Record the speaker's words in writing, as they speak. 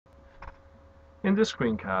In this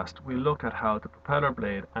screencast, we'll look at how the propeller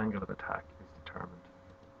blade angle of attack is determined.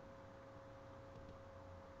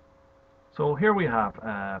 So here we have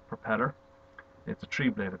a propeller. It's a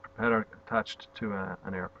three-bladed propeller attached to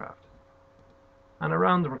an aircraft. And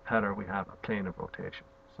around the propeller we have a plane of rotation.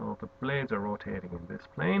 So the blades are rotating in this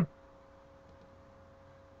plane.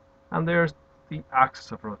 And there's the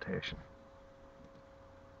axis of rotation.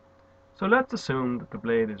 So let's assume that the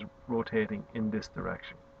blade is rotating in this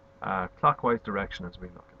direction, clockwise direction as we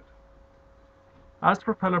look at it. As the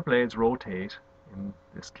propeller blades rotate in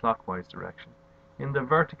this clockwise direction, in the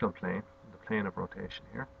vertical plane, the plane of rotation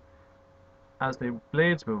here, as the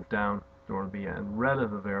blades move down, there will be a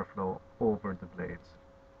relative airflow over the blades.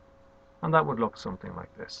 And that would look something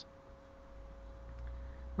like this.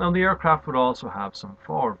 Now the aircraft would also have some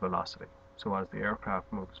forward velocity. So as the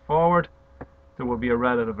aircraft moves forward, there will be a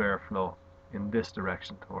relative airflow in this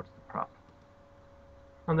direction towards the prop.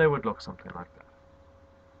 And they would look something like that.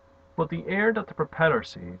 But the air that the propeller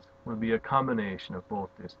sees will be a combination of both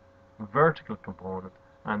this vertical component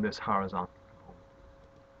and this horizontal component.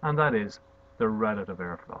 And that is the relative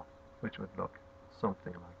airflow, which would look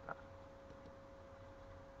something like that.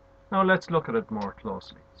 Now let's look at it more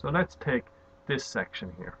closely. So let's take this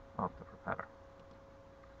section here of the propeller.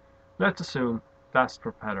 Let's assume that's the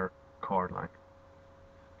propeller chord line.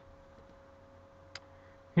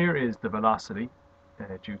 Here is the velocity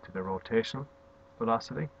due to the rotational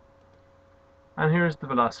velocity, and here's the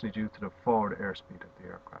velocity due to the forward airspeed of the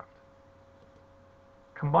aircraft.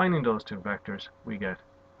 Combining those two vectors, we get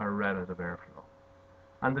a relative airflow.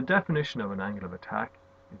 And the definition of an angle of attack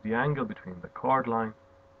is the angle between the chord line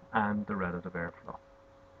and the relative airflow.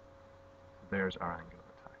 So there's our angle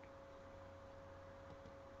of attack.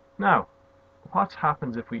 Now, what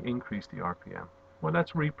happens if we increase the RPM? Well,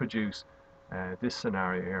 let's reproduce this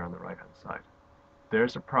scenario here on the right hand side.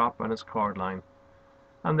 There's the prop on its chord line,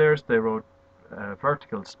 and there's the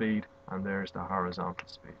vertical speed, and there's the horizontal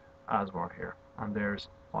speed as we're here, and there's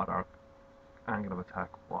what our angle of attack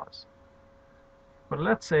was. But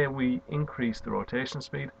let's say we increase the rotation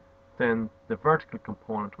speed, then the vertical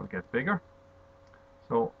component will get bigger.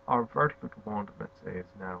 So our vertical component, let's say, is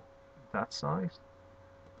now that size.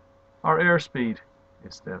 Our airspeed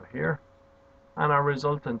is still here, and our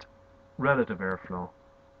resultant relative airflow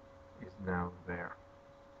is now there.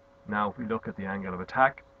 Now if we look at the angle of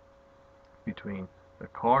attack between the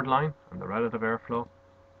chord line and the relative airflow,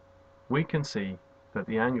 we can see that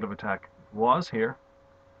the angle of attack was here,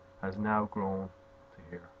 has now grown to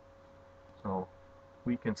here. So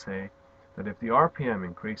we can say that if the RPM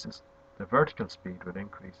increases, the vertical speed will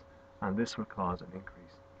increase, and this will cause an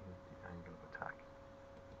increase in the angle of attack.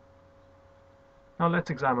 Now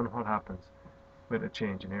let's examine what happens with a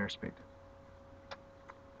change in airspeed.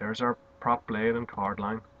 There's our prop blade and chord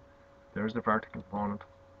line, there's the vertical component,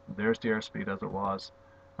 there's the airspeed as it was,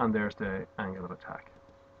 and there's the angle of attack.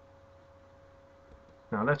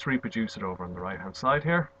 Now let's reproduce it over on the right hand side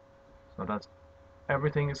here. So that's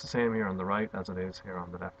everything is the same here on the right as it is here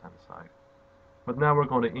on the left hand side. But now we're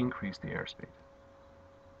going to increase the airspeed.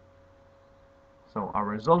 So our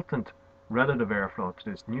resultant relative airflow to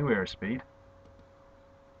this new airspeed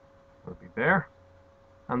will be there,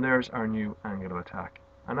 and there's our new angle of attack.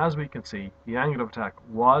 And as we can see, the angle of attack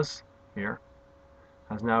was here,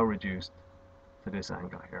 has now reduced to this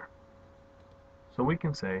angle here. So we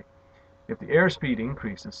can say if the airspeed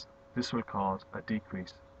increases, this will cause a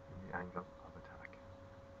decrease in the angle